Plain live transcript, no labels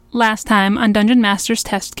Last time on Dungeon Master's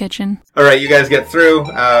Test Kitchen. All right, you guys get through.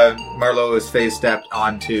 Marlo is phase stepped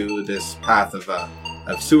onto this path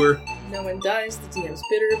of sewer. No one dies. The DM's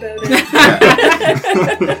bitter about it.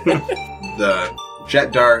 The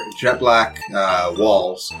jet black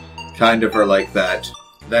walls kind of are like that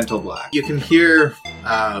lentil black. You can hear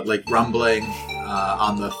like rumbling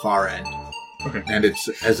on the far end. Okay. And it's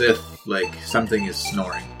as if like something is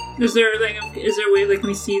snoring. Is there a way can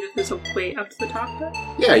we see that there's a way up to the top there?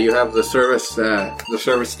 Yeah, you have the service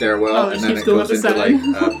stairwell, and then it goes into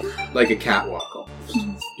like a catwalk almost.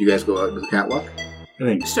 Do you guys go out into the catwalk? I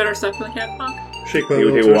think. Shut our stuff on the catwalk? Shake my Can we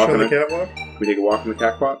little take a walk tush on on the it? catwalk? Can we take a walk on the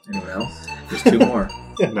catwalk? Anyone else? There's two more.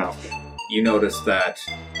 No. You notice that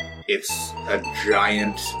it's a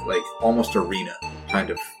giant, like almost arena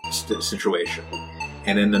kind of situation,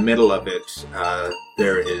 and in the middle of it,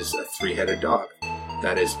 there is a three-headed dog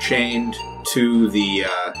that is chained to the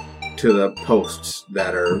posts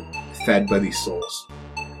that are fed by these souls.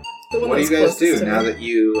 What do you guys do now that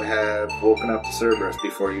you have woken up the Cerberus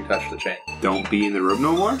before you touch the chain? Don't be in the room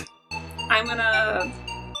no more? I'm gonna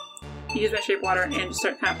use my shape water and just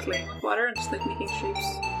start kind of playing with water and just like making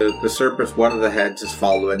shapes. The Cerberus, one of the heads is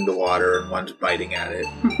following the water and one's biting at it.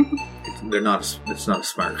 It's not a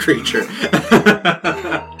smart creature.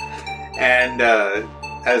 And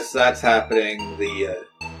as that's happening, the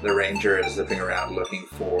ranger is zipping around looking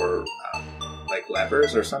for like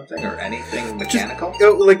levers or something or anything mechanical.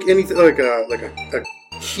 Like anything, like a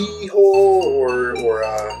keyhole or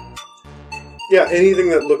anything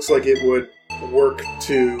that looks like it would work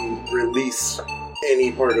to release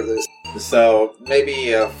any part of this. So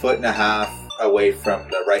maybe a foot and a half away from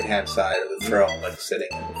the right-hand side of the throne, like sitting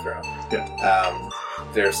in the throne. Yeah.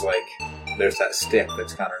 There's that stick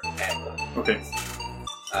that's kind of angled. Okay.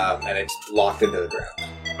 And it's locked into the ground.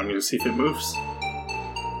 I'm going to see if it moves.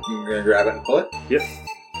 You're going to grab it and pull it? Yep.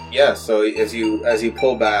 Yeah, so as you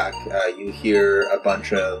pull back, you hear a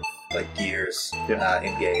bunch of like gears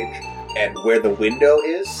engage. And where the window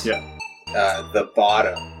is, the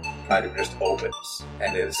bottom kind of just opens.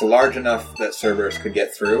 And it's large enough that Cerberus could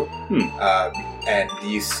get through. And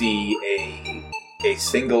you see a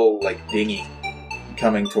single like dinghy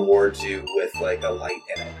coming towards you with like a light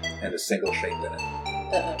in it and a single shape in it.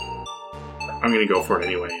 I'm going to go for it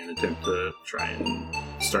anyway and attempt to try and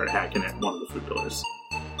start hacking at one of the food pillars.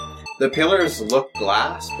 The pillars look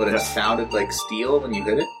glass, but it sounded like steel when you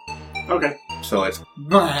hit it. Okay. So it's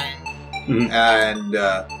and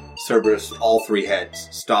Cerberus, all three heads,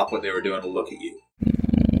 stop what they were doing to look at you.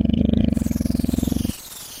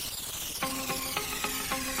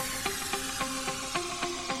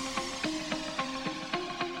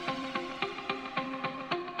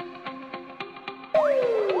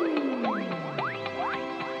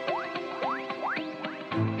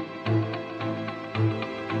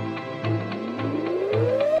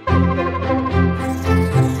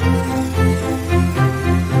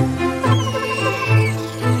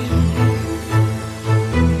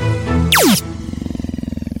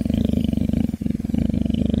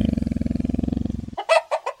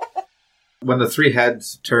 When the three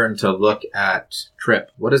heads turn to look at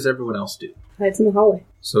Trip, what does everyone else do? Hides in the hallway.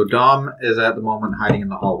 So Dom is at the moment hiding in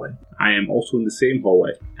the hallway. I am also in the same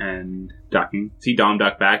hallway and ducking. See Dom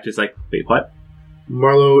duck back, just like, wait, what?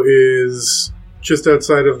 Marlo is just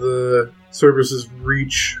outside of the Cerberus's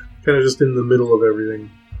reach, kind of just in the middle of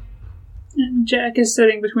everything. And Jack is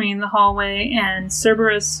sitting between the hallway and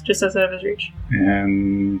Cerberus just outside of his reach.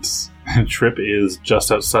 And Trip is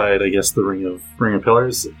just outside, I guess, the ring of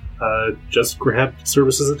pillars. Just grab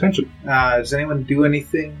Cerberus's attention. Does anyone do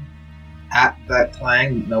anything at that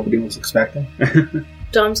clang that nobody was expecting?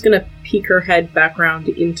 Dom's gonna peek her head back round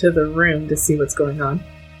into the room to see what's going on.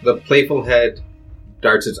 The playful head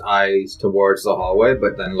darts its eyes towards the hallway,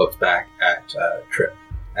 but then looks back at Trip,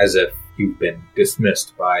 as if you've been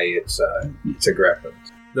dismissed by its aggression.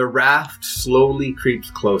 The raft slowly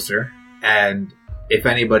creeps closer, and if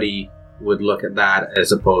anybody would look at that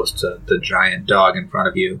as opposed to the giant dog in front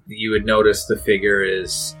of you, you would notice the figure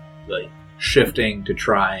is like shifting to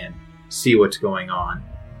try and see what's going on,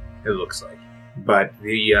 it looks like. But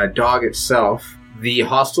the dog itself, the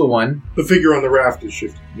hostile one... The figure on the raft is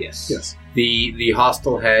shifting. Yes. The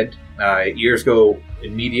hostile head, ears go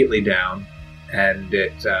immediately down, and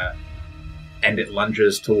it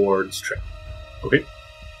lunges towards Trip. Okay.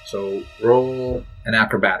 So roll an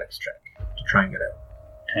acrobatics check to try and get out.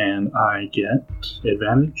 And I get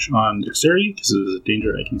advantage on dexterity because it is a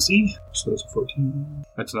danger I can see. So that's a 14.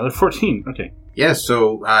 That's another 14. Okay. Yeah,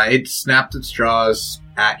 so it snapped its jaws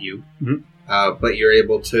at you, but you're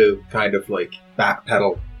able to kind of like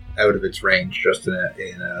backpedal out of its range just in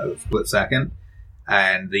a split second.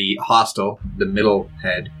 and the hostile, the middle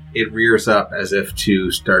head, it rears up as if to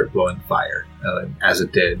start blowing fire, as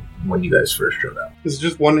it did when you guys first showed up. Is it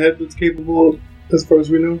just one head that's capable, as far as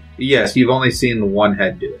we know? Yes, you've only seen one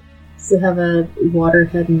head do it. Does it have a water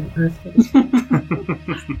head and an earth head?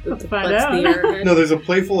 Let's find What's out. the air head? No, there's a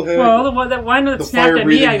playful head. Well, the one that The snapped at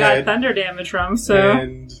me, fire-breathing I got head. thunder damage from, so...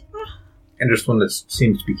 And just one that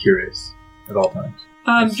seems to be curious at all times.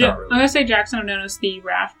 It's not really. I'm going to say Jackson have noticed the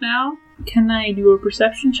raft now. Can I do a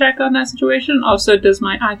perception check on that situation? Also, does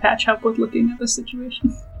my eye patch help with looking at the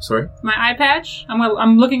situation? Sorry? My eye patch?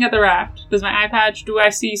 I'm looking at the raft. Does my eye patch, do I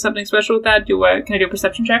see something special with that? Can I do a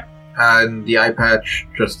perception check? And the eye patch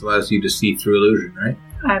just allows you to see through illusion, right?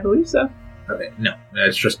 I believe so. Okay, no,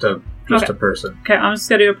 it's just a person. Okay, I'm just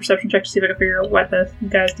going to do a perception check to see if I can figure out what the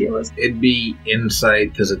guy's deal is. It'd be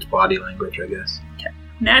insight because it's body language, I guess.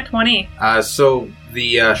 Nat 20. So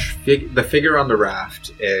the figure on the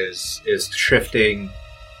raft is shifting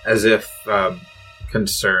as if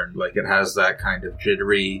concerned, like it has that kind of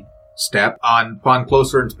jittery step. Upon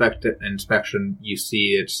closer inspection, you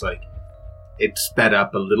see it's sped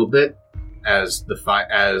up a little bit as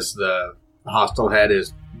the hostile head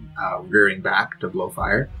is rearing back to blow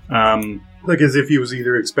fire. like as if he was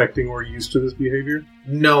either expecting or used to this behavior?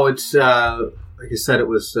 No, it's like I said, it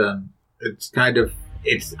was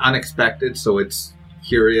it's unexpected, so it's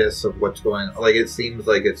curious of what's going on. Like it seems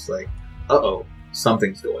like it's like, uh-oh,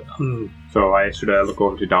 something's going on. So I should look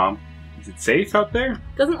over to Dom. Is it safe out there?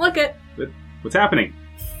 Doesn't look it. What's happening?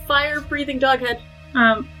 Fire-breathing doghead.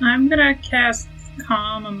 I'm gonna cast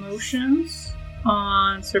Calm Emotions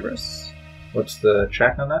on Cerberus. What's the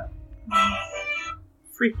check on that?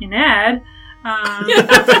 Freaking ad.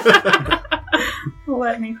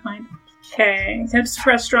 Let me find it. Okay. Attempt to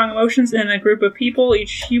suppress strong emotions in a group of people.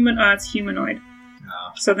 Each human... it's humanoid.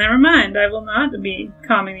 So never mind. I will not be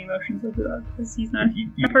calming the emotions of the dog, because he's not You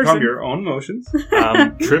a can person. calm your own emotions.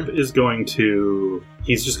 Trip is going to...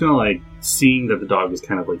 He's just going to, like, seeing that the dog is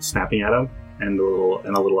kind of, like, snapping at him and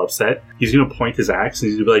a little upset, he's going to point his axe and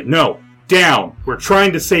he's going to be like, no, down! We're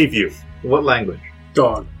trying to save you! What language?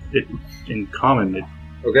 Dog. In common,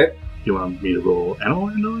 Okay. you want me to roll animal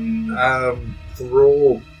handling?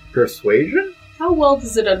 Roll persuasion? How well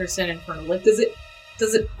does it understand Infernal? Like, does it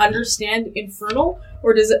understand Infernal,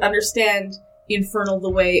 or does it understand Infernal the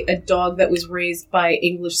way a dog that was raised by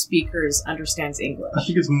English speakers understands English? I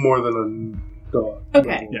think it's more than a dog.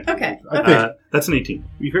 Okay. Yeah. Okay. I think That's an 18. To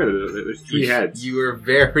be fair, there's three heads. You were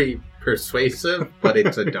very persuasive, but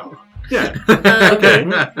it's a dog. Yeah. Okay.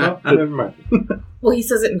 well, never mind. Well, he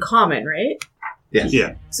says it in common, right? Yes.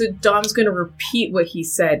 Yeah. So Dom's going to repeat what he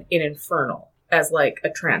said in Infernal as like a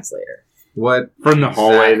translator What From the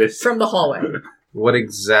hallway, this... from the hallway. What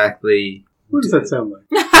exactly? What does that sound like?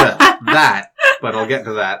 That, but I'll get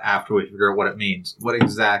to that after we figure out what it means. What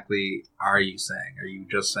exactly are you saying? Are you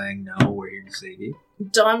just saying no? We're here to save you.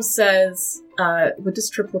 Dom says, "What does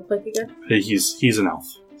Trip look like again?" He's an elf.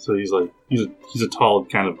 So he's a tall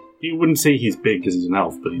kind of... You wouldn't say he's big because he's an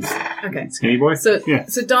elf, but he's... Okay. Skinny boy? So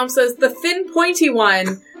Dom says, "The thin, pointy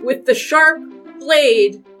one with the sharp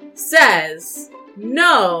blade says,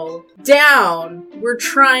 no, down. We're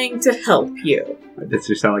trying to help you." That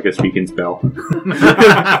just sound like a speaking spell.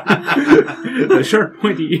 The sharp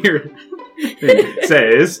pointy ear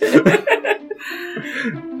says...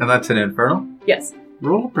 And that's an infernal. Yes.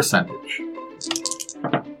 Roll percentage.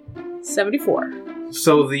 74.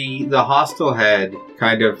 So the hostile head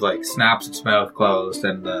kind of like snaps its mouth closed,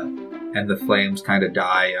 and the flames kind of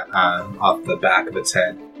die off the back of its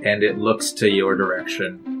head, and it looks to your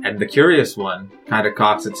direction. And the curious one kind of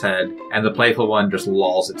cocks its head, and the playful one just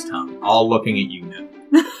lolls its tongue, all looking at you now.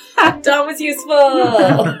 Dom was useful.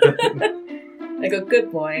 I go, good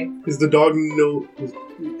boy. Is the dog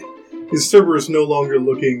is Cerberus no longer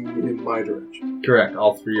looking in my direction? Correct.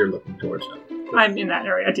 All three are looking towards him. I'm in that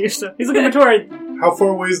area too, so he's looking toward. How far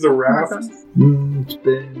away is the raft?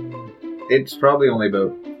 It's probably only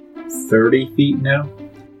about 30 feet now,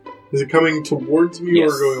 Is it coming towards me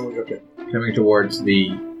Yes. or going? Okay. coming towards the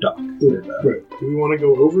dock. Right. Do we want to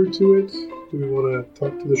go over to it? Do we want to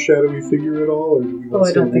talk to the shadowy figure at all, or do we want Oh,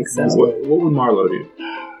 I don't think so. What would Marlowe do?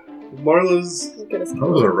 Marlowe's Look at us. That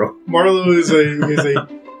was a rough. Marlowe is a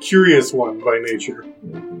curious one by nature.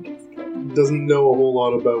 Doesn't know a whole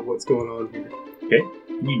lot about what's going on here.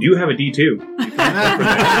 You do have a D2.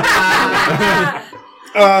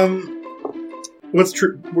 What's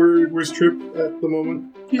Trip? Where's Trip at the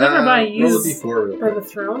moment? He's over by roll a you. d4 real By quick. the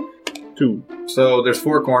throne? 2. So there's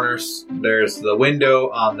 4 corners. There's the window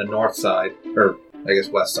on the north side, or I guess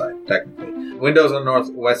west side, technically. Windows on the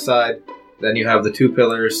northwest side. Then you have the 2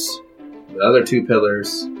 pillars, the other 2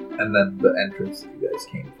 pillars, and then the entrance that you guys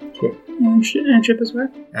came from. And Trip as well.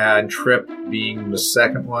 And Trip being the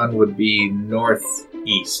second one would be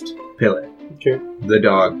northeast pillar. Okay. The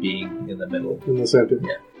dog being in the middle. In the center.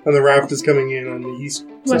 Yeah. And the raft is coming in on the east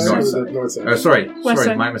West side. side. Or the north side. West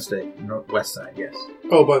side. My mistake. West side, yes.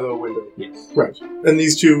 Oh, by the window. Yes. Right. And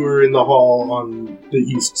these two were in the hall on the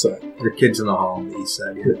east side. Your kids in the hall on the east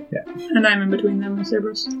side, yeah. And I'm in between them and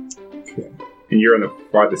Cerberus. Okay. And you're on the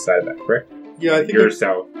farthest side of that, correct? Yeah, I think You're it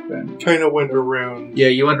south, then. kind of went around. Yeah,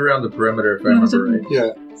 you went around the perimeter, if I No, it's remember right.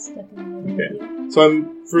 Yeah. Okay. So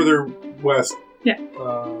I'm further west. Yeah.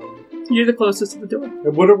 You're the closest to the door.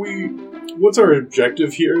 And what's our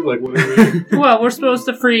objective here? Like, what are we... Well, we're supposed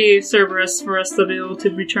to free Cerberus for us to be able to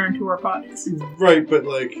return to our bodies. Right, but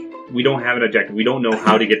like... We don't have an objective. We don't know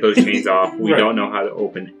how to get those chains off. We Right. don't know how to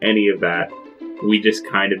open any of that. We just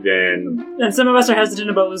kind of been... And some of us are hesitant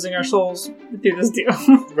about losing our souls through this deal.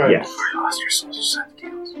 Right. Yeah. I lost your souls inside the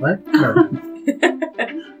deals. What? No.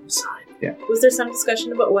 Inside. Yeah. Was there some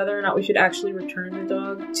discussion about whether or not we should actually return the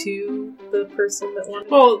dog to the person that wanted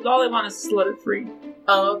it? Well, all they want is to let it free.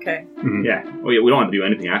 Oh, okay. Yeah. Oh, yeah. We don't have to do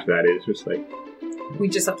anything after that. It's just like... We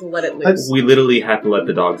just have to let it loose. We literally have to let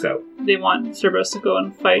the dogs out, They want Cerberus to go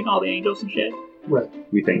and fight all the angels and shit.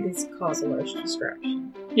 we think. This cause a large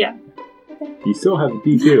distraction. You still have the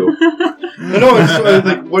D2. I know, I'm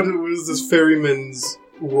like, what is this ferryman's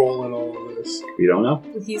role in all of this? We don't know.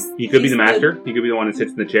 He could be the master. He could be the one that sits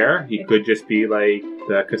in the chair. He could just be like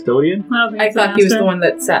the custodian. I thought he was the one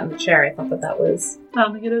that sat in the chair. I thought that was... I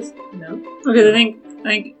don't think it is. No? Okay, I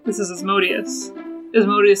think this is Asmodeus. I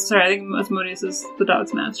think Asmodeus is the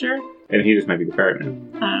dog's master. And he just might be the ferryman.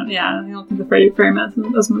 I don't think the ferryman's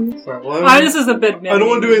Asmodeus. Right, well, This is a bit... I don't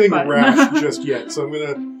want to do anything but- rash just yet, so I'm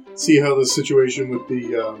going to see how the situation with the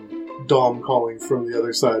Dom calling from the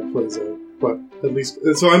other side plays out. But at least...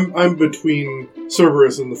 So I'm between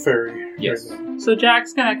Cerberus and the ferry Yes. right now. So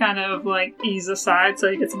Jack's gonna kind of like ease aside so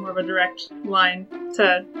he gets more of a direct line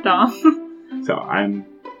to Dom. So I'm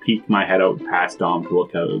peek my head out past Dom to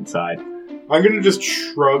look outside. I'm going to just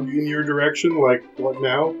shrug in your direction, like, what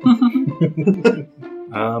now?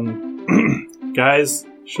 Guys,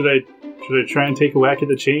 should I try and take a whack at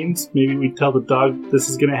the chains? Maybe we tell the dog this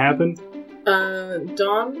is gonna happen?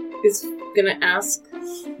 Dom is gonna ask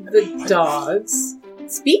the dogs,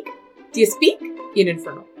 speak? Do you speak? In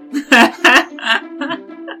Infernal.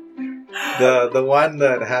 The one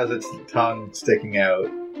that has its tongue sticking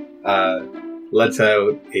out lets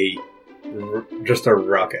out just a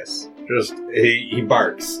ruckus. He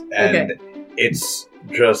barks, and it's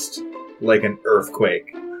just like an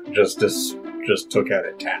earthquake. Just took out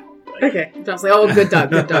a town. Like, Okay. Dom's like, oh, good dog,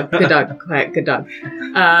 good dog, good dog, quiet, good dog.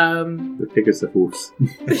 The thickest of hoofs.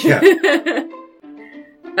 yeah.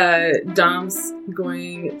 Dom's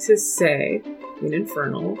going to say in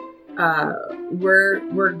Infernal, we're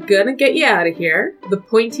gonna get you out of here. The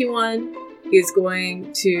pointy one is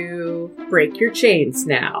going to break your chains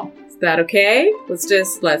now. Is that okay? Let's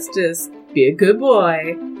just be a good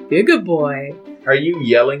boy. Be a good boy. Are you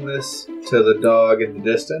yelling this to the dog in the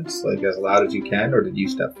distance, like as loud as you can, or did you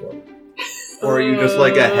step forward? Or are you just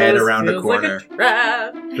like a head around a feels corner? Like a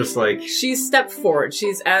trap. Just like She's stepped forward.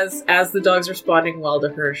 She's as the dog's responding well to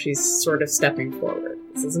her, she's sort of stepping forward.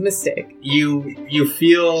 This is a mistake. you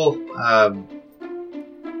feel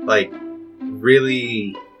like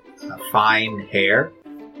really fine hair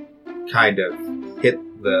kind of hit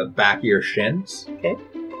the back of your shins. Okay.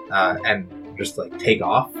 And just like take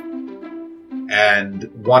off. And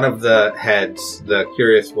one of the heads, the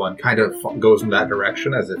curious one, kind of goes in that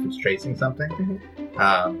direction as if it's chasing something.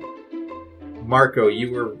 Mm-hmm. Marco,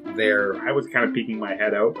 you were there. I was kind of peeking my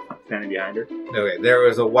head out, standing behind her. Okay, there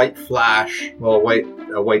was a white flash, a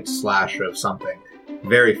white slash of something,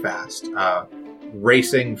 very fast,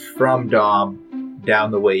 racing from Dom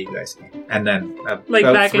down the way you guys came, and then Like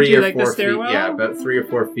about back 3 into, or like, the 4 feet. stairwell? Yeah, about 3 or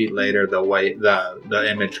 4 feet later, the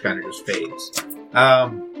image kind of just fades.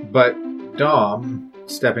 But Dom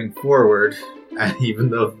stepping forward, and even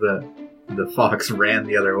though the fox ran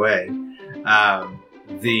the other way,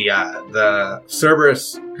 the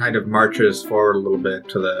Cerberus kind of marches forward a little bit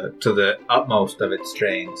to the utmost of its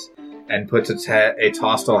chains and puts its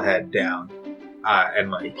hostile head down,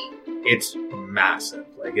 and like it's massive,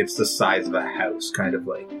 like it's the size of a house, kind of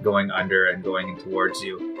like going under and going towards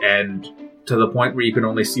you, and to the point where you can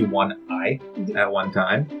only see one eye at one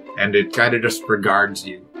time, and it kind of just regards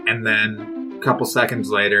you, and then a couple seconds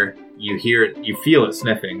later you hear it, you feel it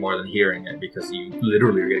sniffing more than hearing it because you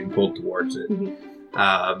literally are getting pulled towards it.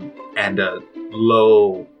 And a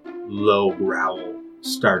low growl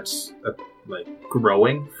starts like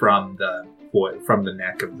growing from the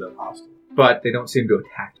neck of the hostile. but they don't seem to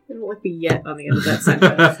attack I don't like the yet on the end of that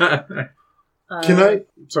sentence. you. Can I?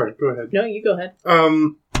 Sorry, go ahead. No, you go ahead.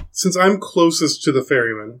 Since I'm closest to the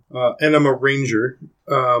ferryman, and I'm a ranger,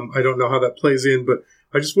 I don't know how that plays in, but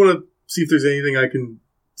I just want to see if there's anything I can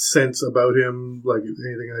sense about him, like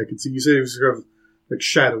anything I can see. You said he was sort of like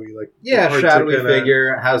shadowy, like hard to shadowy kinda-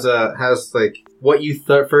 figure has like what you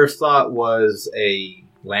first thought was a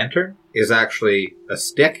lantern is actually a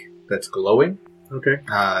stick that's glowing. Okay.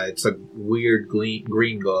 It's a weird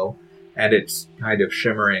green glow, and it's kind of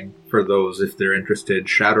shimmering for those if they're interested.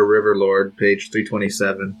 Shadow River Lord, page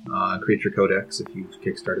 327, Creature Codex, if you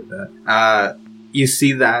kickstarted that. You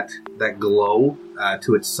see that glow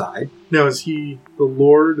to its side. Now, is he the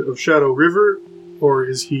Lord of Shadow River, or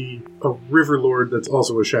is he a River Lord that's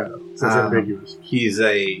also a shadow? So it's ambiguous. He's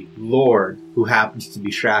a lord who happens to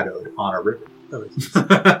be shadowed on a river. That makes sense.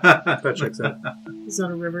 That checks out. He's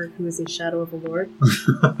not a river who is a shadow of a lord.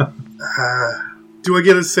 Do I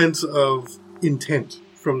get a sense of intent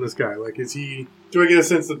from this guy? Like, do I get a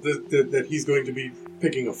sense that he's going to be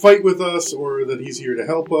picking a fight with us, or that he's here to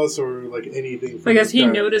help us, or like anything? Like, has this he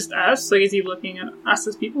guy? noticed us? Like, is he looking at us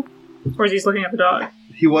as people? Or is he looking at the dog?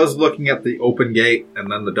 He was looking at the open gate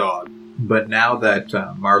and then the dog. But now that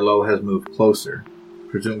Marlowe has moved closer,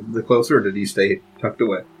 presumably closer, or did he stay tucked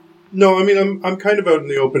away? No, I mean, I'm kind of out in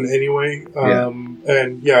the open anyway.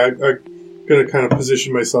 And yeah, I'm going to kind of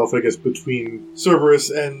position myself, I guess, between Cerberus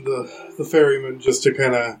and the ferryman, just to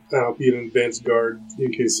kind of be an advanced guard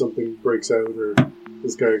in case something breaks out or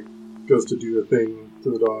this guy goes to do a thing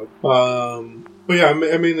to the dog. But yeah, I'm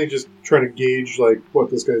mainly just trying to gauge like what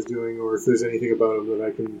this guy's doing, or if there's anything about him that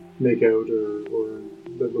I can make out, or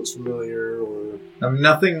that looks familiar, or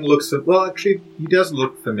Nothing looks... Well, actually, he does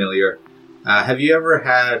look familiar. Have you ever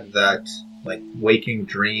had that, like, waking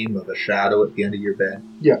dream of a shadow at the end of your bed?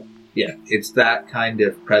 Yeah. Yeah, it's that kind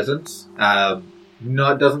of presence. No,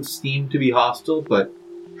 it doesn't seem to be hostile, but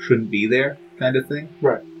shouldn't be there kind of thing.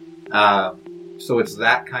 Right. So it's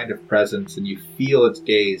that kind of presence, and you feel its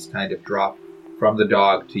gaze kind of drop from the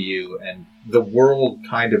dog to you, and the world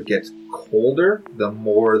kind of gets colder the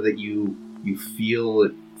more that you feel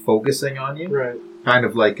it focusing on you. right. Kind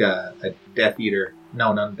of like a Death Eater.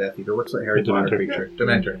 No, not a Death Eater. What's that Harry A Potter Dementor. creature?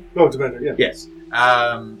 Dementor. Oh, Dementor, yeah. Yes.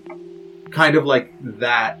 Kind of like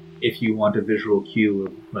that, if you want a visual cue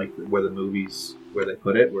of like where the movies, where they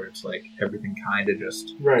put it, where it's like everything kind of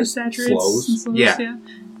just Right. Just saturates Slows. and slows,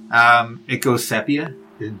 Yeah. It goes sepia.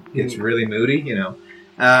 It gets really moody, you know.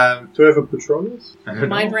 Do I have a Patronus? I don't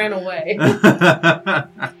Mine know. ran away.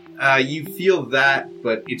 You feel that,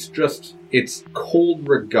 but it's cold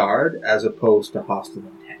regard as opposed to hostile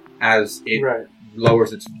intent. As it Right.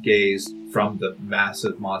 lowers its gaze from the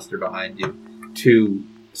massive monster behind you to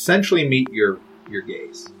essentially meet your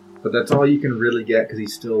gaze. But that's all you can really get because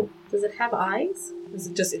he's still... Does it have eyes? Or is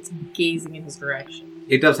it just it's gazing in his direction?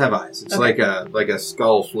 It does have eyes. It's Okay. like a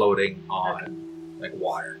skull floating on like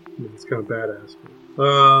water. It's kind of badass.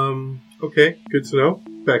 Okay, good to know.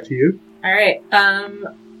 Back to you. All right.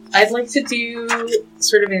 I'd like to do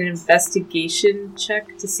sort of an investigation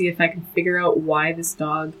check to see if I can figure out why this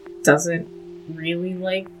dog doesn't really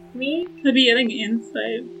like me. Could be getting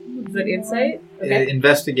insight. Is it insight? Okay.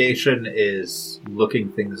 Investigation is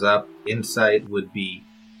looking things up. Insight would be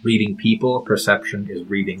reading people. Perception is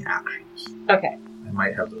reading actions. Okay. I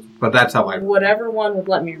might have those, but that's how I. Whatever one would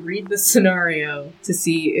let me read the scenario to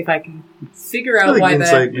see if I can figure I out think why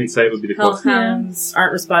insight. the Insight would be the closest. hellhounds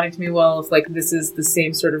aren't responding to me well. If like this is the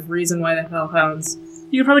same sort of reason why the hellhounds.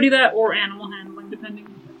 You could probably do that or animal handling, depending.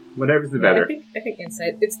 Whatever's the Yeah, better. I think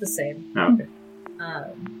insight. It's the same. Oh, okay.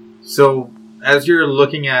 So, as you're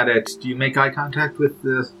looking at it, do you make eye contact with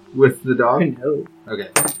the dog? No. Okay.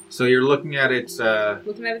 So you're looking at its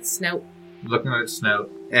Looking at its snout. snout,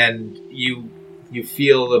 and you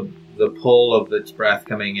feel the pull of its breath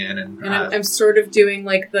coming in, and And I'm sort of doing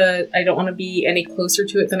like I don't want to be any closer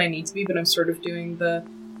to it than I need to be, but I'm sort of doing the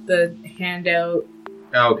hand out,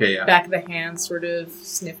 okay, yeah, back of the hand sort of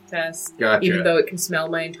sniff test, gotcha. even though it can smell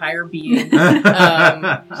my entire being.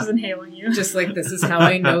 Just inhaling you. Just like this is how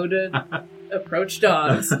I know to approach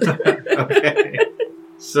dogs. Okay.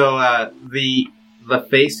 So the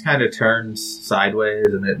face kind of turns sideways,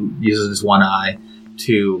 and it uses its one eye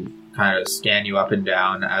to kind of scan you up and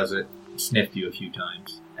down as it sniffed you a few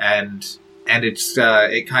times, and it's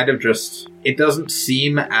it kind of just, it doesn't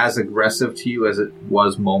seem as aggressive to you as it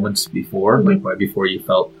was moments before, Mm-hmm. like right before you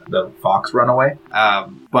felt the fox run away.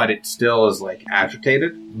 But it still is like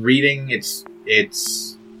agitated. Reading its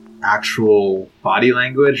actual body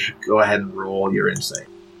language, go ahead and roll your insight.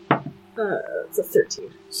 It's a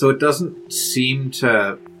 13. So it doesn't seem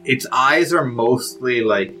to its eyes are mostly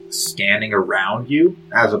like scanning around you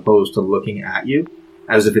as opposed to looking at you,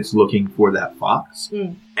 as if it's looking for that fox.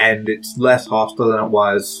 And it's less hostile than it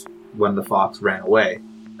was when the fox ran away.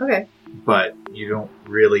 Okay. But you don't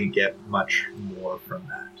really get much more from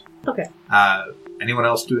that. Okay. Anyone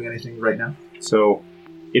else doing anything right now? So,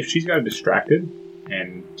 if she's got distracted,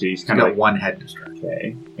 and she's She's kind of got like, one head distracted.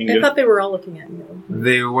 okay. I thought they were all looking at you.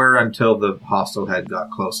 They were until the hostile head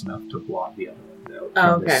got close enough to block the other one out. Oh,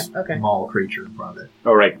 from okay, this okay. Small creature in front of it.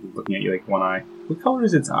 Oh, right. Looking at you like one eye. What color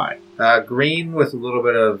is its eye? Green with a little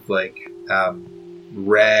bit of like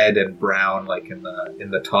red and brown, like in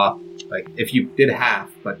the top. Like if you did half,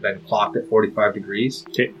 but then clocked at 45 degrees.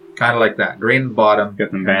 Okay. Kind of like that. Green at the bottom.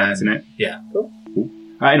 Got them and bands in then- it. Yeah. Cool.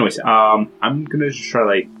 Anyways, I'm gonna just try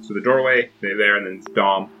like, so the doorway, they're there, and then it's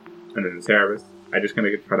Dom, and then it's Cerebus. I'm just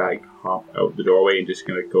gonna try to like hop out the doorway and just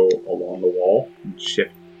gonna go along the wall and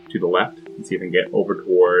shift to the left and see if I can get over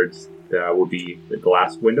towards would be the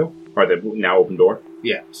glass window or the now open door.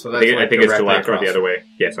 Yeah. So I that's think it's to the directly left or across. the other way.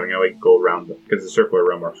 Yeah, so I'm gonna like go around because the circular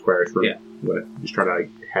room or squarish room. Yeah. I'm gonna just try to like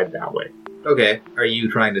head that way. Okay. Are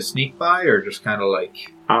you trying to sneak by or just kind of like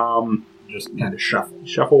just kind of shuffle?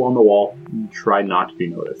 Shuffle on the wall and try not to be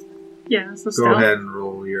noticed. Yeah, so Go stealth. ahead and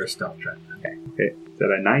roll your stealth check. Okay. Is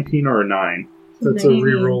that a 19 or a 9? That's a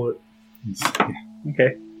re-roll it.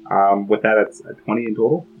 Okay. With that, it's a 20 in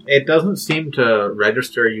total. It doesn't seem to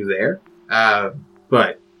register you there,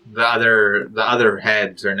 but the other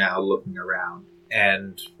heads are now looking around,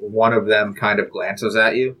 and one of them kind of glances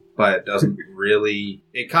at you, but it doesn't really.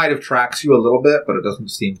 It kind of tracks you a little bit, but it doesn't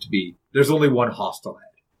seem to be. There's only one hostile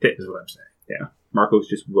head, is what I'm saying. Yeah. Marco's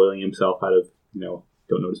just willing himself out of,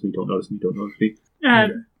 don't notice me, don't notice me, don't notice me.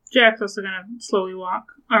 Jack's also going to slowly walk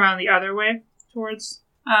around the other way towards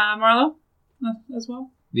Marlo as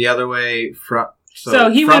well. The other way from. So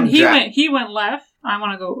he from went. Jack- He went left. I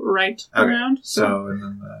want to go right around. So and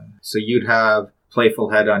then so you'd have Playful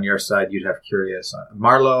Head on your side. You'd have Curious.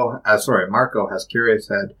 Marco has Curious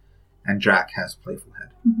Head, and Jack has Playful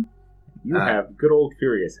Head. You have good old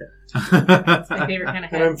Furious Head. That's my favorite kind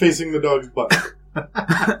of And I'm head. facing the dog's butt.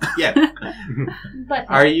 Yeah. But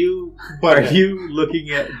Are you looking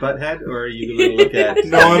at Butthead, or are you going to look at?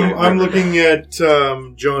 No, I'm looking at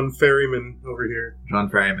John Ferryman over here. John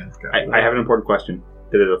Ferryman. I have an important question.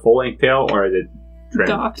 Is it a full-length tail, or is it trimmed?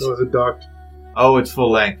 Docked. So is it docked? Oh, it's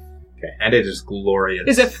full length. Okay. And it is glorious.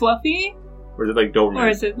 Is it fluffy Or is it like Doberman? or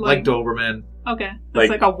is it like like Doberman? okay? It's like-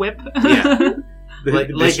 like a whip. Yeah. The like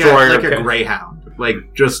destroyer a of- greyhound. Like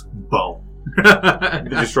just bone. The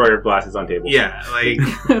destroyer of glasses on tables. Yeah, like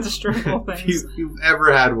Destroyable if things. you've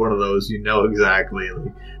ever had one of those, you know exactly.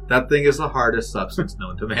 Like, that thing is the hardest substance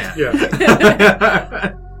known to man.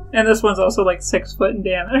 Yeah. And this one's also like 6 foot in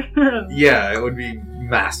diameter. Yeah, it would be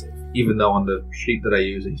massive. Even though on the sheet that I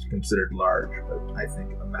use, it's considered large, but I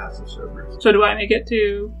think a massive Cerberus. So do I make it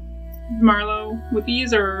to Marlo with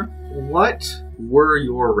ease, or What were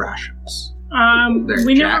your rations? There,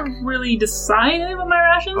 we Jack. never really decided what my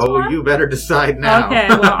rations Oh, were. you better decide now. Okay,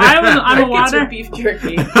 well I'm a It's water. beef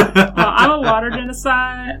jerky. I'm a water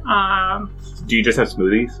genocide. Do you just have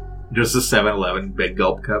smoothies? Just a 7-Eleven big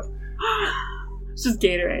gulp cup. It's just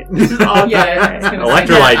Gatorade. This is all Yeah, it's Gatorade. gonna-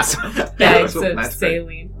 Electrolytes. Bags That's what of Matt's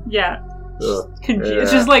saline. Yeah, Ugh.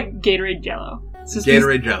 it's just like Gatorade Jello. It's just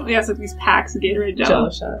Gatorade Jello. These, yeah, it's like these packs of Gatorade Jello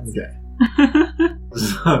Jello. shots. Okay.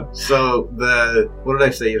 So what did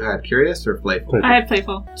I say you had? Curious or playful? I had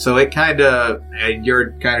playful. So it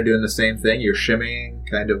you're kind of doing the same thing. You're shimmying,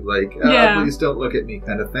 kind of like, Yeah. please don't look at me,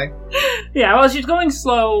 kind of thing. Yeah, well, she's going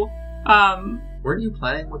slow. Weren't you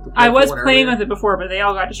playing with the? I was playful one playing earlier? with it before, but they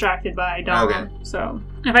all got distracted by Dom. Okay. So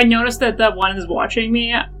if I notice that that one is watching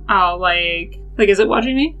me, I'll like, is it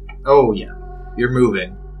watching me? Oh yeah, you're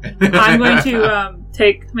moving. I'm going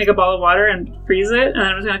to make a ball of water and freeze it, and then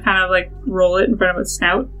I'm just going to kind of like roll it in front of its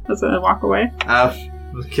snout as I walk away.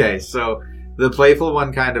 Okay, so the playful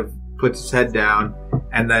one kind of puts its head down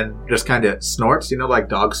and then just kind of snorts, like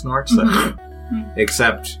dog snorts,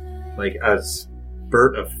 except like a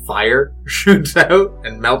spurt of fire shoots out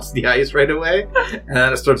and melts the ice right away, and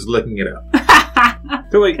then it starts licking it up.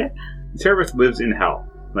 So, like, Cerberus lives in hell.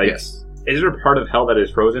 Like, Yes. Is there a part of hell that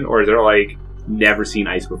is frozen, or is there, like, never seen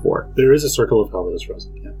ice before? There is a circle of hell that is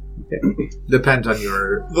frozen. Yeah. Depends on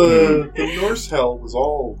your... The Norse hell was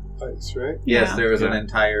all ice, right? Yes, Yeah. there was an Yeah.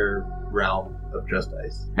 entire realm of just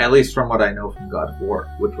ice. At least from what I know from God of War,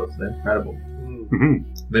 which was incredible. Mm.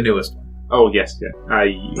 The newest one. Oh, yes, yeah.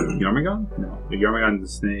 Jormungand? No. Jormungand's the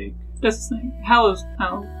snake. That's the snake. Hell is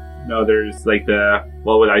hell. No, there's, like,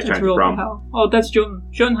 what was Ice It's Giant ruled by from? hell. Oh, that's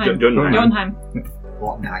Jotunheim. Jotunheim. Jotunheim.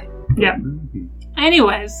 Well, nine. Yeah. Mhm.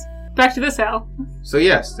 Anyways, Back to this hell. So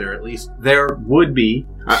yes, there would be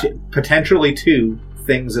potentially 2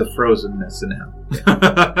 things of frozenness in hell.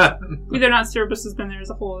 Whether or not Cerberus has been there is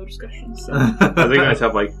a whole other discussion. So. I think I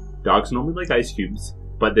myself like dogs normally like ice cubes,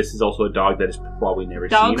 but this is also a dog that has probably never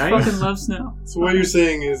Dogs seen ice. fucking love snow. So what you're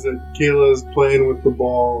saying is that Kayla's playing with the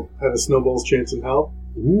ball had a snowball's chance in hell?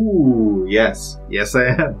 Ooh, yes. Yes, I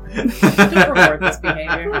am. Don't reward this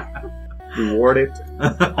behavior. Reward it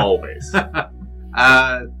always.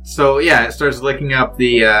 So yeah, it starts licking up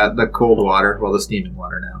the cold water, well, the steaming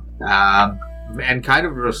water now. And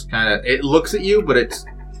it looks at you, but it's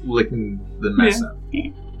licking the mess up.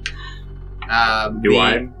 Do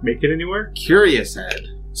I make it anywhere? Curious head.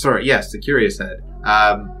 Sorry, yes, the curious head.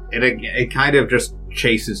 It kind of just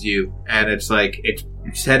chases you, and it's like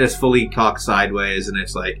its head is fully cocked sideways, and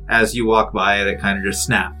it's like as you walk by it, it kind of just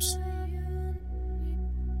snaps.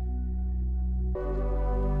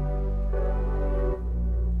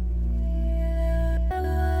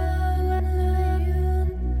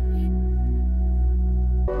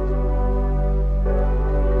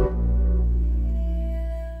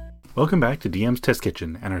 Welcome back to DM's Test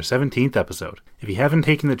Kitchen and our 17th episode. If you haven't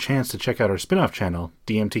taken the chance to check out our spin-off channel,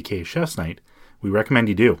 DMTK Chef's Night, we recommend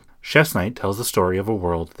you do. Chef's Night tells the story of a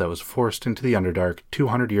world that was forced into the Underdark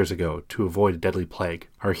 200 years ago to avoid a deadly plague.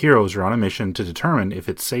 Our heroes are on a mission to determine if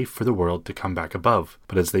it's safe for the world to come back above,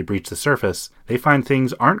 but as they breach the surface, they find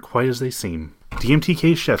things aren't quite as they seem.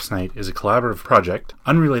 DMTK Chef's Night is a collaborative project,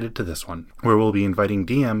 unrelated to this one, where we'll be inviting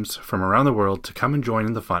DMs from around the world to come and join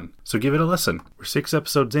in the fun. So give it a listen. We're 6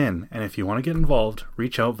 episodes in, and if you want to get involved,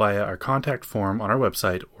 reach out via our contact form on our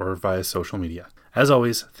website or via social media. As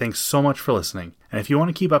always, thanks so much for listening. And if you want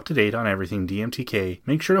to keep up to date on everything DMTK,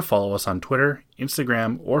 make sure to follow us on Twitter,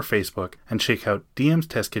 Instagram, or Facebook, and check out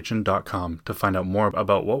dmstestkitchen.com to find out more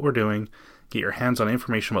about what we're doing, get your hands on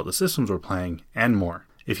information about the systems we're playing, and more.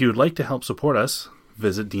 If you would like to help support us,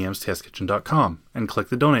 visit dmstestkitchen.com and click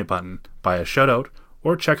the donate button, buy a shoutout,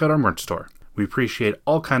 or check out our merch store. We appreciate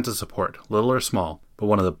all kinds of support, little or small, but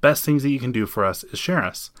one of the best things that you can do for us is share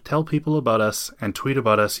us. Tell people about us and tweet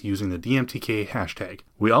about us using the DMTK hashtag.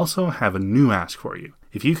 We also have a new ask for you.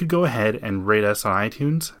 If you could go ahead and rate us on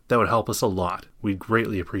iTunes, that would help us a lot. We'd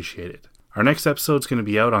greatly appreciate it. Our next episode is going to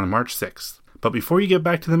be out on March 6th. But before you get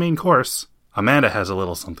back to the main course, Amanda has a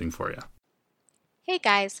little something for you. Hey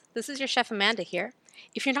guys, this is your chef Amanda here.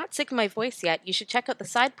 If you're not sick of my voice yet, you should check out the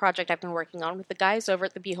side project I've been working on with the guys over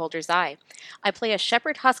at the Beholder's Eye. I play a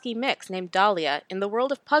Shepherd Husky mix named Dahlia in the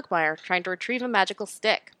world of Pugmire trying to retrieve a magical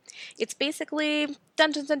stick. It's basically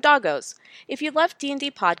Dungeons and Doggos. If you love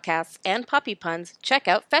D&D podcasts and puppy puns, check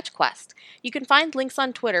out Fetch Quest. You can find links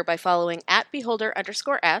on Twitter by following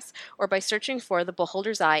 @Beholder_S or by searching for the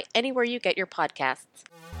Beholder's Eye anywhere you get your podcasts.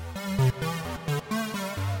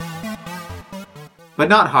 But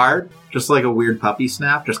not hard, just like a weird puppy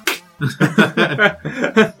snap, just but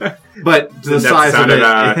the size of it.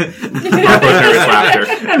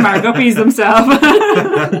 And Margot pees himself.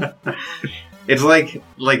 It's like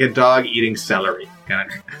a dog eating celery, kind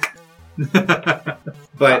of.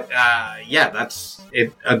 But yeah, that's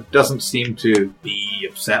it. Doesn't seem to be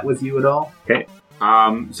upset with you at all. Okay.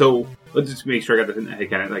 So let's just make sure I got this in the head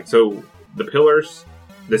canon. Like, so the pillars,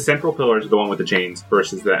 the central pillars are the one with the chains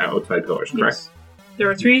versus the outside pillars, correct? Yes. There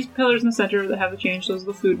are 3 pillars in the center that have the change. Those are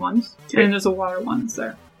the food ones. Okay. And there's a water one that's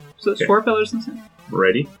there. So there's Okay. 4 pillars in the center.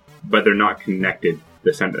 Ready? But they're not connected.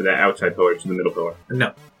 The center, the outside pillar to the middle pillar.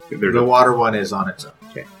 No, There's the water one is on its own.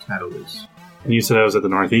 Okay, it's kind of loose. And you said I was at the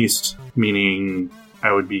northeast, meaning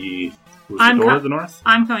I would be... Was I'm the door co- at the north?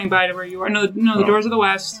 I'm coming by to where you are. No, the Oh. doors are the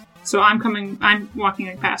west. So I'm walking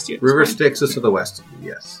like past you. at this River point. Styx is to the west of you,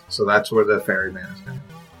 yes. So that's where the ferryman is going.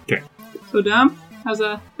 So Dom, how's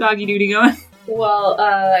a doggy duty going? Well,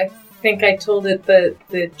 I think I told it that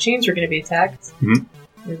the chains were going to be attacked. Mhm.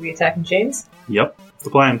 We're going to be attacking chains. Yep,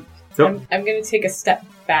 the plan. So- I'm going to take a step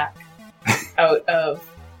back out of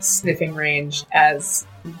sniffing range as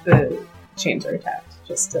the chains are attacked.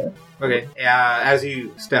 Just to... Okay, as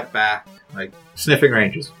you step back, like, sniffing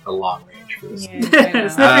range is a long range for this. Yeah, I know.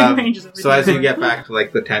 Sniffing range is So as you get back to,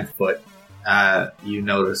 like, the 10th foot, you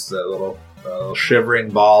notice the little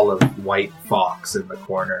shivering ball of white fox in the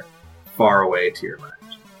corner, far away to your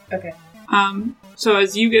left. Okay. So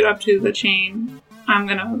as you get up to the chain, I'm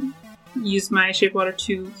gonna use my shape water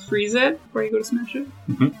to freeze it before you go to smash it.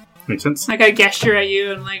 Makes sense. Like I gesture at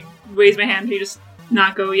you and like raise my hand to you just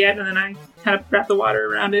not go yet, and then I kind of wrap the water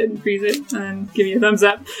around it and freeze it, and then give you a thumbs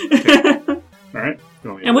up. Alright. You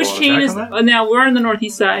want me to And which roll an chain attack is... on that? Now, we're on the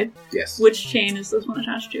northeast side. Yes. Which chain is this one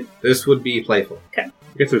attached to? This would be playful. I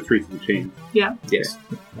guess there's 3 to the chain. Yeah. Yes.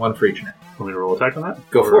 One for each now. Want me to roll attack on that?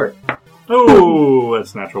 Go for it. Oh,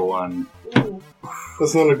 that's natural 1.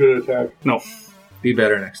 That's not a good attack. No. Be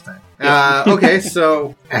better next time. Okay,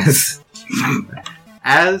 so as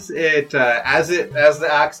the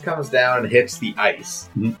axe comes down and hits the ice,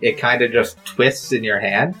 it kind of just twists in your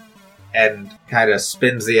hand and kind of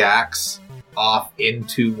spins the axe off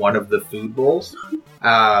into one of the food bowls.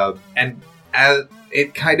 And as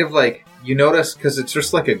it kind of like, you notice, because it's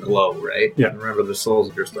just like a glow, right? Yeah. Remember, the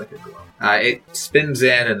souls are just like a glow. It spins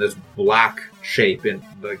in, and this black shape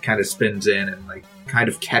kind of spins in and like kind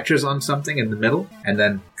of catches on something in the middle, and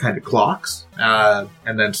then kind of clocks,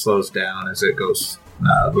 and then slows down as it goes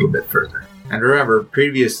a little bit further. And remember,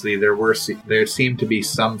 previously there seemed to be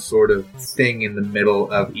some sort of thing in the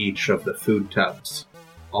middle of each of the food tubs,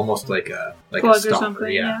 almost like a Plug stopper, or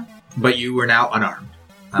something, yeah. But you were now unarmed.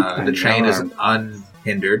 The chain is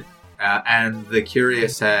unhindered, and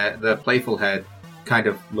the playful head kind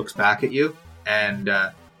of looks back at you, and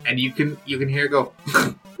you can hear it go.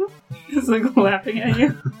 It's like laughing at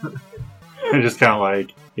you. I'm just kind of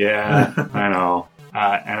like, yeah, I know.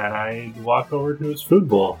 And I walk over to his food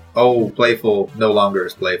bowl. Oh, playful no longer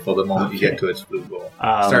is playful the moment you Okay. get to its food bowl.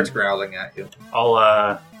 Starts growling at you.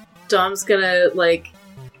 I'll, Dom's gonna, like,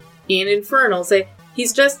 in Infernal, say,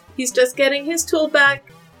 he's just getting his tool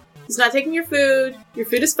back. He's not taking your food. Your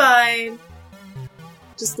food is fine.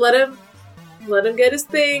 Just let him get his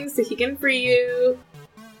things so he can free you.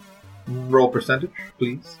 Roll percentage,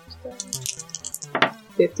 please.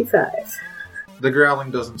 55. The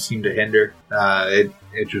growling doesn't seem to hinder.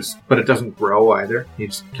 But it doesn't grow either.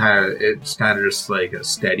 It's kind of just like a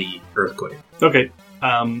steady earthquake. okay.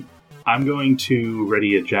 I'm going to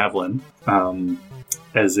ready a javelin,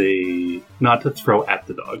 as not to throw at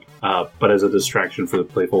the dog, but as a distraction for the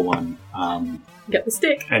playful one. Get the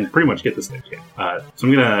stick. And pretty much get the stick. Yeah. So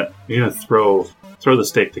I'm gonna throw the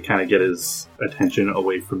stick to kind of get his attention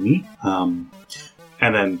away from me.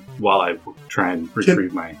 And then while I try and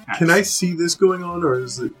retrieve my axe. Can I see this going on, or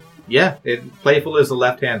is it... Yeah, playful is the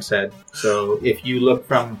left-hand side. So if you look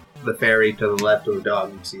from the fairy to the left of the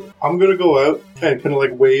dog, you see it. I'm gonna go out and kind of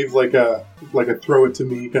like wave like a throw it to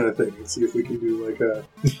me kind of thing and see if we can do like a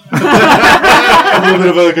little bit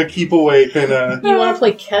of like a keep away kind of... You want to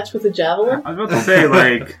play catch with a javelin? I was about to say,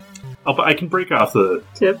 like, I can break off the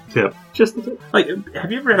Tip. Just the tip. like,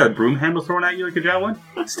 have you ever had a broom handle thrown at you like a javelin?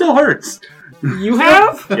 It still hurts. You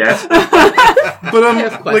have? Yes. But I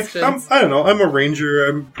have questions. I don't know, I'm a ranger,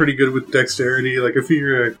 I'm pretty good with dexterity, like if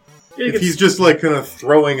he's just like kind of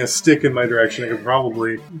throwing a stick in my direction, I could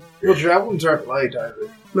probably... Well, javelins aren't light either.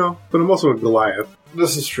 No, but I'm also a Goliath.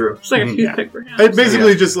 This is true. It's like a Mhm. toothpick for him. I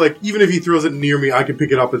basically just like, even if he throws it near me, I can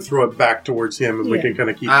pick it up and throw it back towards him, and we Yeah. can kind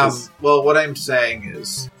of keep this... Well, what I'm saying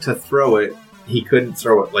is, to throw it, he couldn't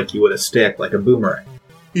throw it like you would a stick, like a boomerang.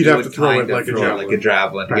 He'd You have to would throw it kind of like a throw javelin. like a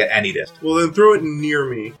javelin to Right. get any distance. Well, then throw it near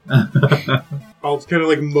me. I'll kind of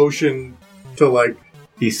like motion to like...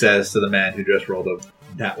 He says to the man who just rolled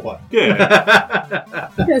that one. yeah.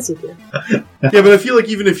 Yes, you do. Yeah, but I feel like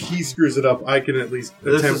even if he screws it up, I can at least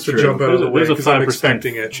This attempt is to true. jump out of the way There's a because I'm 5%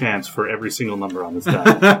 expecting it. chance for every single number on this die.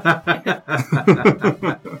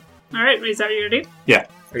 All right, is that what you're gonna do?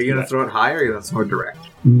 Are you going to throw it high or are you going to throw it direct?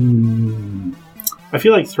 I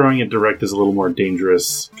feel like throwing it direct is a little more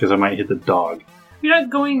dangerous because I might hit the dog. You're not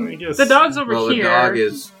going. I guess- The dog's over Well, here. the dog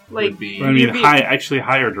like- would be... I mean, You'd be-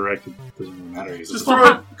 high or direct, it doesn't really matter. Just Well,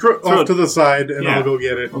 throw it throw off it- to the side, and Yeah. I'll go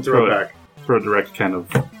get it I'll and throw it throw it. back. Throw it direct kind of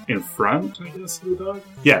in front, I guess, of the dog?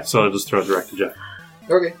 Yeah, so I'll just throw it direct to Jeff.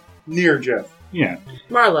 Okay. Near Jeff. Yeah,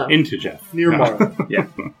 Marlo. into Jeff. Near No. Marlo. Yeah,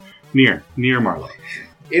 near Marlo.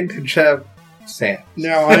 Into Chev Sam.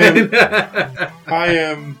 Now I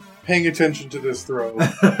am paying attention to this throw.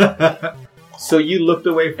 So you looked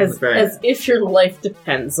away from the As ferryman. if your life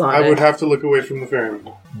depends on I it. would have to look away from the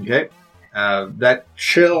ferryman. Okay. That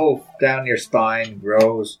chill down your spine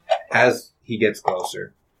grows as he gets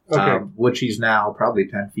closer. Okay. Which he's now probably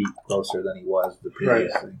 10 feet closer than he was the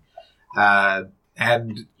previous thing.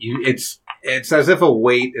 And it's as if a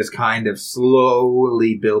weight is kind of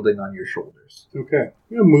slowly building on your shoulders. Okay.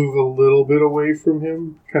 I'm going to move a little bit away from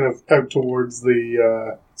him, kind of out towards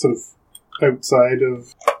the sort of outside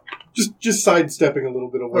of... Just sidestepping a little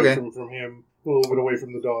bit away Okay. from him, a little bit away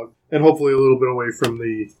from the dog, and hopefully a little bit away from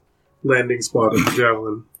the landing spot of the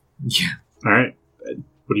javelin. Yeah. All right.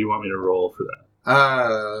 What do you want me to roll for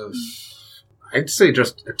that? I'd say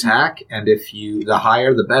just attack, and the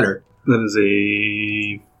higher the better. That is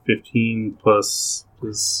a 15 plus. I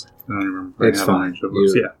don't remember. It's fine.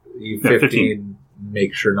 You Yeah, 15, 15.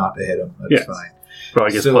 Make sure not to hit him. That's Yes. fine. Well, I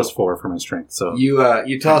guess So- plus 4 for my strength. So You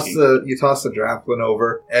toss the javelin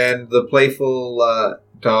over, and the playful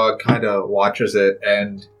dog kind of watches it,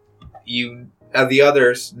 and the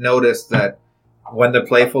others notice that when the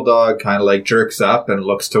playful dog kind of like jerks up and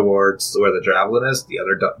looks towards where the javelin is, the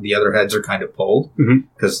other heads are kind of pulled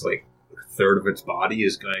because like a third of its body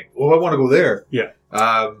is going, oh, I want to go there. Yeah.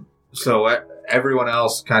 So everyone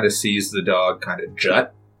else kind of sees the dog kind of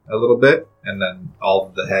jut a little bit, and then all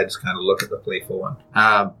of the heads kind of look at the playful one.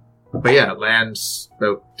 But yeah, it lands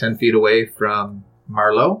about 10 feet away from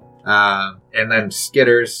Marlowe, and then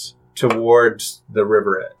skitters towards the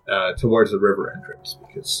river entrance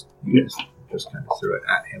because you guys just kind of threw it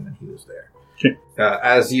at him and he was there. Okay.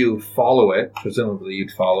 As you follow it, presumably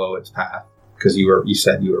you'd follow its path because you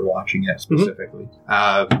said you were watching it specifically.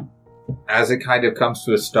 As it kind of comes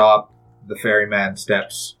to a stop, the ferryman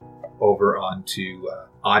steps over onto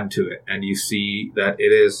it, and you see that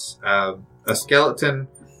it is a skeleton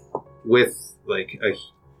with like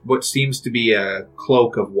what seems to be a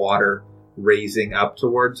cloak of water raising up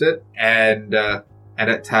towards it, and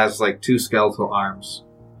it has like two skeletal arms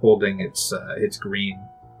holding its green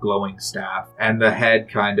glowing staff, and the head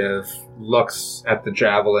kind of looks at the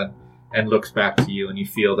javelin and looks back to you, and you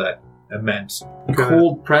feel that immense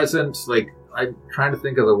cold presence. Like, I'm trying to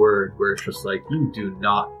think of the word where it's just like, you do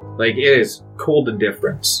not, like, it is cold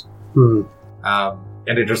indifference. And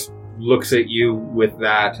it just looks at you with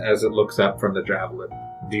that as it looks up from the javelin.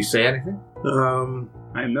 Do you say anything?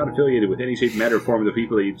 I am not affiliated with any shape, matter, or form of the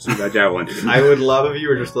people that you see that javelin. I would love if you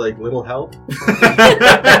were just like, little help.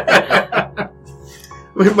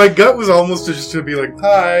 My gut was almost just to be like,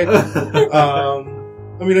 hi.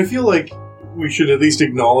 I mean, I feel like we should at least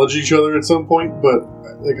acknowledge each other at some point, but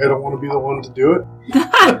like, I don't want to be the one to do it.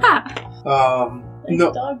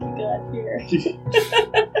 No dog you got here.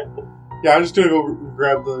 Yeah, I'm just gonna go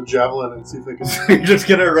grab the javelin and see if I can. You're just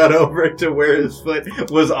gonna run over to where his foot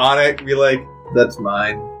was on it and be like, that's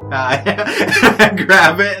mine.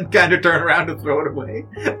 Grab it and kind of turn around and throw it away.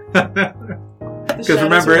 Because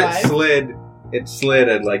remember, it slid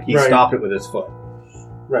and like he stopped it with his foot.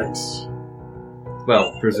 Right.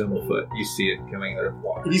 Well, presumed foot. You see it coming out of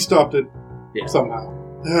water. He stopped it somehow.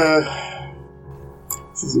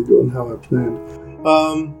 This isn't going how I planned.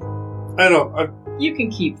 I don't know. You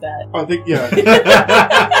can keep that. I think, yeah.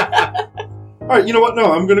 Alright, you know what?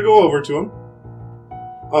 No, I'm going to go over to him.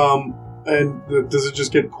 And does it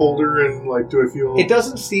just get colder and, like, do I feel... It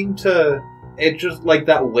doesn't seem to... It just, like,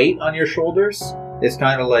 that weight on your shoulders is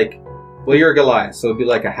kind of like... Well, you're a Goliath, so it'd be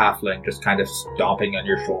like a halfling just kind of stomping on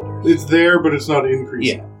your shoulders. It's there, but it's not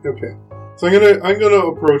increasing. Yeah. Okay. So I'm gonna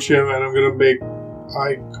approach him, and I'm gonna make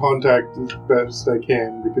eye contact as best I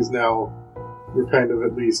can, because now we're kind of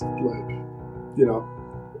at least, like, you know,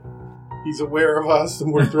 he's aware of us,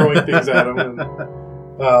 and we're throwing things at him, and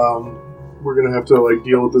we're gonna have to, like,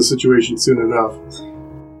 deal with this situation soon enough.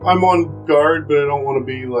 I'm on guard, but I don't want to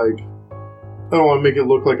be, like... I don't want to make it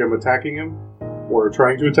look like I'm attacking him, or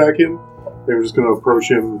trying to attack him. They were just going to approach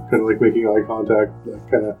him, kind of like making eye contact, like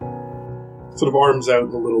kind of sort of arms out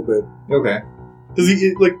a little bit. Okay. Does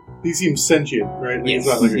he seems sentient, right? Like, yes.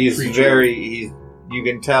 He's not like he's a creature. You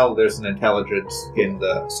can tell there's an intelligence in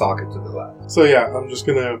the sockets of the left. So yeah, I'm just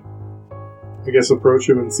going to, I guess, approach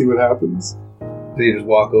him and see what happens. So you just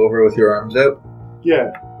walk over with your arms out?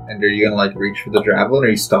 Yeah. And are you going to like reach for the javelin, or are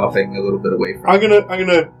you stopping a little bit away from I'm gonna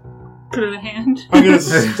put it in a hand. I'm gonna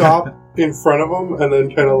stop in front of him and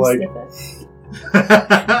then kind of like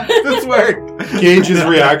this worked. Gauge his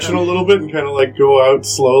reaction a little bit and kind of like go out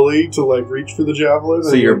slowly to like reach for the javelin.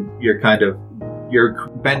 So you're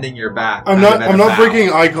bending your back. I'm not breaking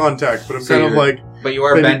eye contact, but I'm kind of like. But you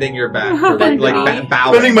are bending your back, bowing,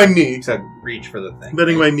 bending my knee to reach for the thing.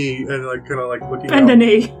 Bending my knee and like kind of like looking. Bend the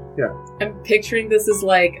knee. Yeah. I'm picturing this as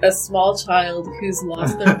like a small child who's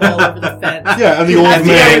lost their ball over the fence. Yeah, and the old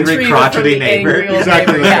man, angry crotchety neighbor.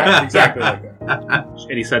 Exactly like yeah. that. Exactly like that.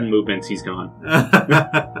 Any sudden movements, he's gone.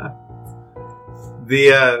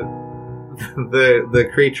 The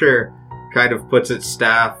creature kind of puts its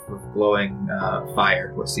staff of glowing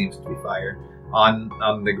fire, what seems to be fire,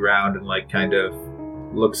 on the ground and like kind of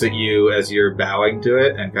looks at you as you're bowing to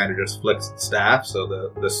it and kind of just flicks its staff, so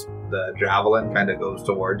the javelin kind of goes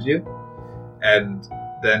towards you, and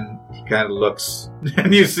then he kind of looks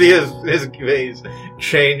and you see his gaze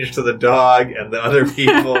change to the dog and the other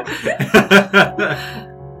people.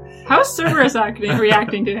 How's Cerberus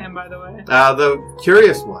reacting to him, by the way? The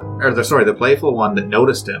curious one, or the playful one that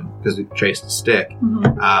noticed him because he chased a stick,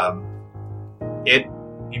 it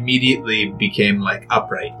immediately became like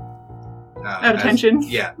upright. Out of tension?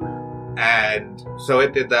 Yeah. And so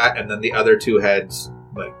it did that, and then the other two heads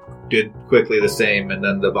like did quickly the same, and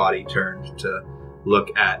then the body turned to look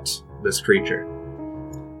at this creature.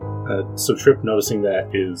 So Trip, noticing that,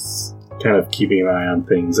 is kind of keeping an eye on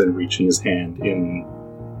things and reaching his hand in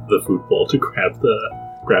the food bowl to grab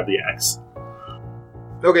the axe.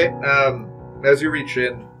 Okay, as you reach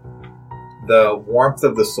in, the warmth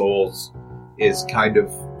of the souls is kind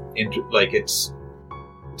of it's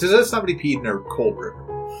as if somebody peed in a cold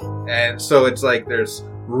river. And so it's like there's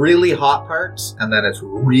really hot parts, and then it's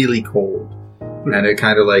really cold. And it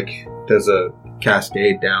kind of like does a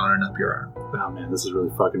cascade down and up your arm. Oh man, this is really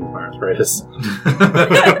fucking arthritis.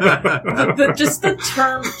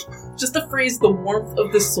 Just the phrase, the warmth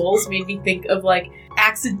of the souls, made me think of like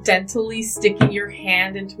accidentally sticking your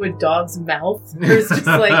hand into a dog's mouth. It's just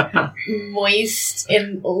like moist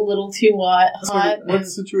and a little too hot. What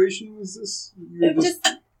situation was this? You were Just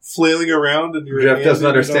flailing around and your Jeff hand doesn't in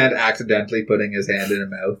your understand dog- accidentally putting his hand in a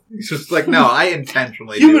mouth. He's just like, no, I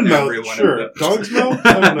intentionally Human do mouth, every one sure. of them. Dog's mouth?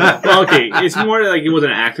 I don't know. Well, okay, it's more like it was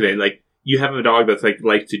an accident. Like, you have a dog that's like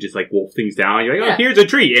likes to just like wolf things down. You're like, Yeah. oh, here's a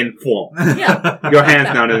tree, and full. yeah. Your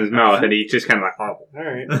hand's down in his mouth, and he's just kind of like, oh.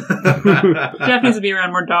 Alright. Jeff needs to be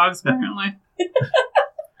around more dogs, apparently.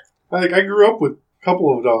 I grew up with a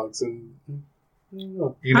couple of dogs, and I don't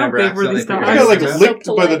know. You How never big were accidentally these put your dogs? I hand got like in a mouth? licked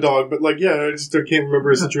to by the leg. dog, but like, yeah, I can't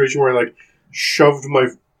remember a situation where I like shoved my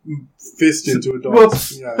fist into a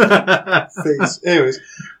dog's Whoops. face. Anyways,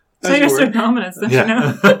 So as you're you so were. dominant, don't you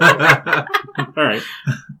know? Yeah. All right.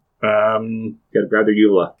 Gotta grab their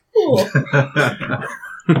eula. Cool.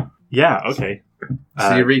 Yeah. Okay.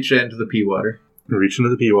 So you reach into the pea water. Reach into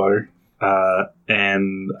the pea water,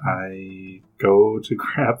 and I go to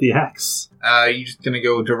grab the axe. You just gonna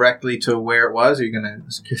go directly to where it was, or you gonna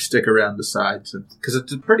stick around the sides? Because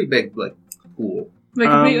it's a pretty big like pool.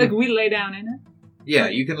 Like we lay down in it. Yeah,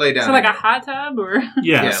 you can lay down. So like in a hot tub, or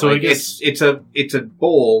Yeah. so like I guess it's a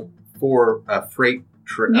bowl for a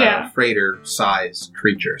Yeah. freighter size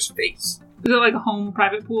creature's face. is it like a home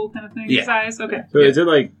private pool kind of thing Yeah. size? Okay. So is it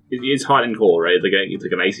like, it's hot and cold, right? It's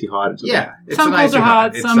like an icy hot. It's Yeah, it's Some an pools icy are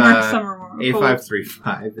hot, It's, some are more cold.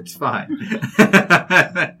 A535. It's fine.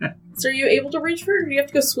 So are you able to reach for it, or do you have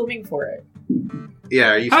to go swimming for it?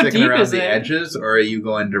 Yeah, are you How sticking deep around is the it? edges, or are you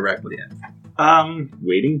going directly in?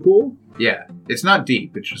 Wading pool? Yeah, it's not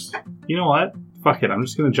deep. It's just you know what? Fuck it. I'm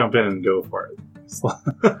just gonna jump in and go for it.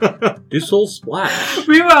 Do soul splash.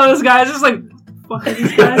 Meanwhile, this guy's just like, what are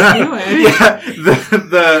these guys doing? yeah,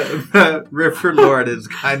 the River Lord is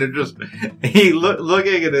kind of just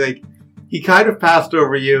looking at it like he kind of passed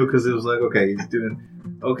over you because it was like, okay, he's doing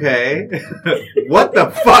okay. What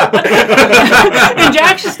the fuck? And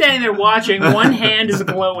Jack's just standing there watching. One hand is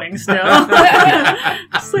glowing still.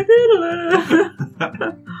 Just like,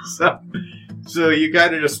 so you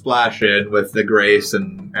kind of just splash in with the grace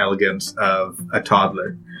and elegance of a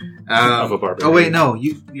toddler. Of a barbarian. Oh wait, no,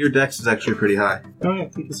 your dex is actually pretty high. Oh, yeah, I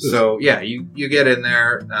think this is. So yeah, you get in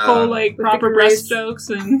there. full like With the proper grace. breaststrokes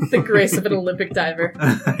and The grace of an Olympic diver.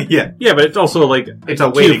 yeah, Yeah, but it's also like it's a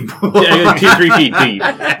wading pool. 2-3 feet deep.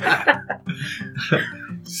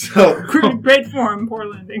 So great form, poor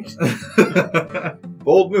landing.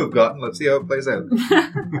 bold move, Gotten. Let's see how it plays out.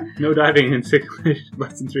 No diving in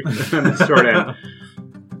less than 3 on the short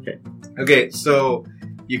end. Okay, so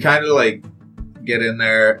you kind of like get in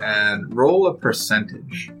there and roll a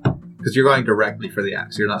percentage because you're going directly for the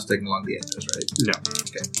axe. You're not sticking along the edges, right? No.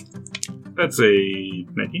 Okay. That's a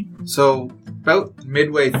 19. So about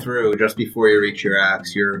midway through, just before you reach your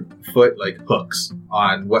axe, your foot like hooks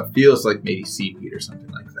on what feels like maybe seaweed or something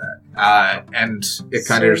like that, and it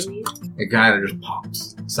kind of just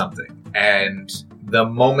pops something. And the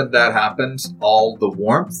moment that happens, all the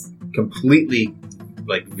warmth completely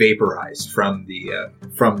like vaporized from the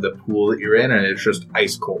pool that you're in, and it's just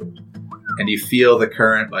ice cold. And you feel the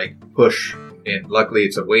current like push in. Luckily,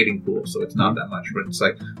 it's a wading pool, so it's not that much, but it's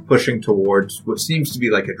like pushing towards what seems to be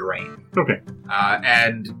like a drain. Okay.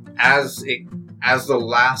 And as the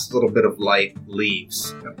last little bit of light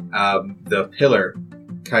leaves, the pillar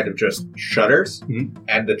kind of just shudders,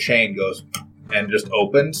 and the chain goes and just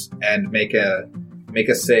opens. And make a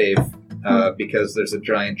save because there's a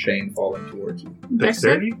giant chain falling towards you.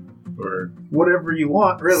 Dexterity? Or Whatever you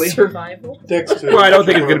want, really. Survival. Dex Well, I don't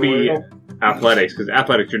think it's going to be athletics, because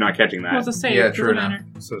athletics, you're not catching What's that. a save? Yeah, Doesn't true matter.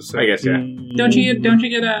 so I guess, yeah. Don't you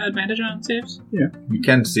get an advantage on saves? You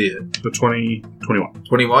can see it. So 20, 21.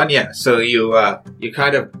 21, yeah. So you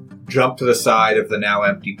kind of jump to the side of the now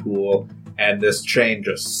empty pool, and this chain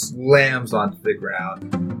just slams onto the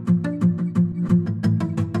ground.